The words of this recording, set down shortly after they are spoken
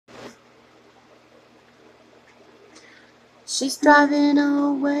She's driving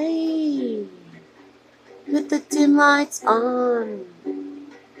away with the dim lights on.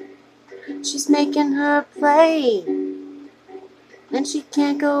 She's making her play, and she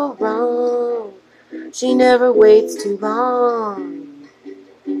can't go wrong. She never waits too long.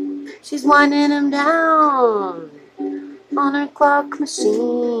 She's winding him down on her clock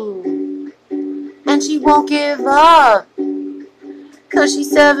machine, and she won't give up, 'cause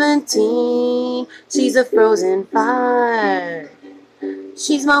she's 17. She's a frozen fire.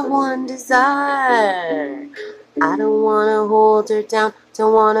 She's my one desire. I don't wanna hold her down,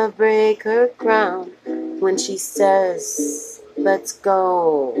 don't wanna break her crown. When she says, let's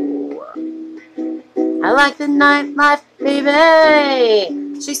go. I like the nightlife,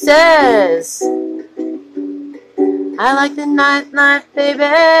 baby. She says, I like the nightlife,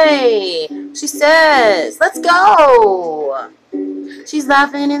 baby. She says, let's go. She's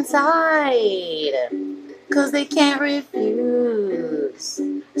laughing inside, 'cause they can't refuse.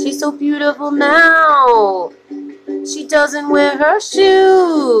 She's so beautiful now. She doesn't wear her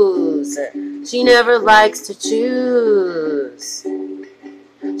shoes. She never likes to choose.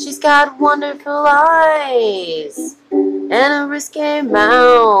 She's got wonderful eyes and a risque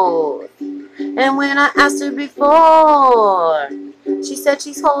mouth. And when I asked her before, she said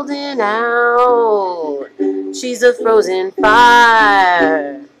she's holding out. She's a frozen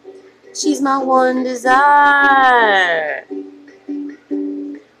fire. She's my one desire.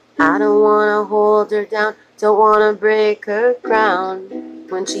 I don't wanna hold her down, don't wanna break her crown.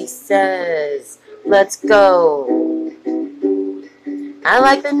 When she says, let's go. I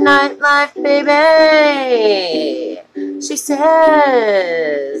like the nightlife, baby. She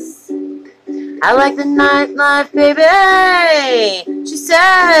says, I like the nightlife, baby. She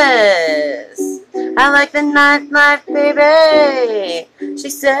says, I like the nightlife, baby. She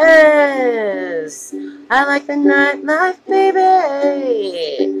says, I like the nightlife,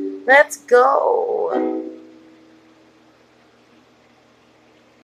 baby. Let's go.